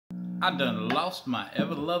I done lost my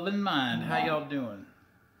ever-loving mind. How y'all doing?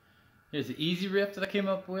 Here's an easy riff that I came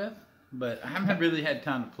up with, but I haven't really had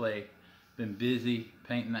time to play. Been busy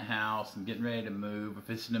painting the house and getting ready to move. We're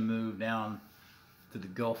fixing to move down to the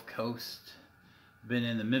Gulf Coast. Been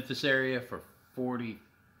in the Memphis area for 40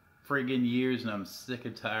 friggin' years and I'm sick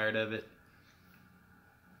and tired of it.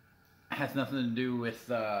 It has nothing to do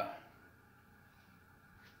with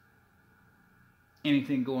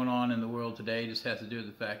anything going on in the world today. It just has to do with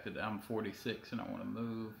the fact that I'm 46 and I want to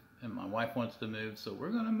move, and my wife wants to move, so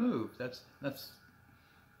we're going to move. That's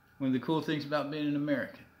one of the cool things about being an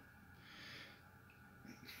American.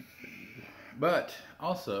 But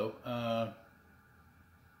also, I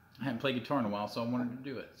haven't played guitar in a while, so I wanted to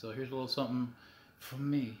do it. So here's a little something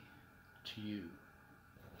from me to you.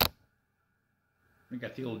 We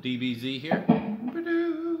got the old DBZ here.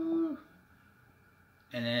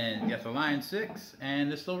 And then you got the line 6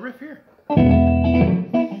 and this little riff here.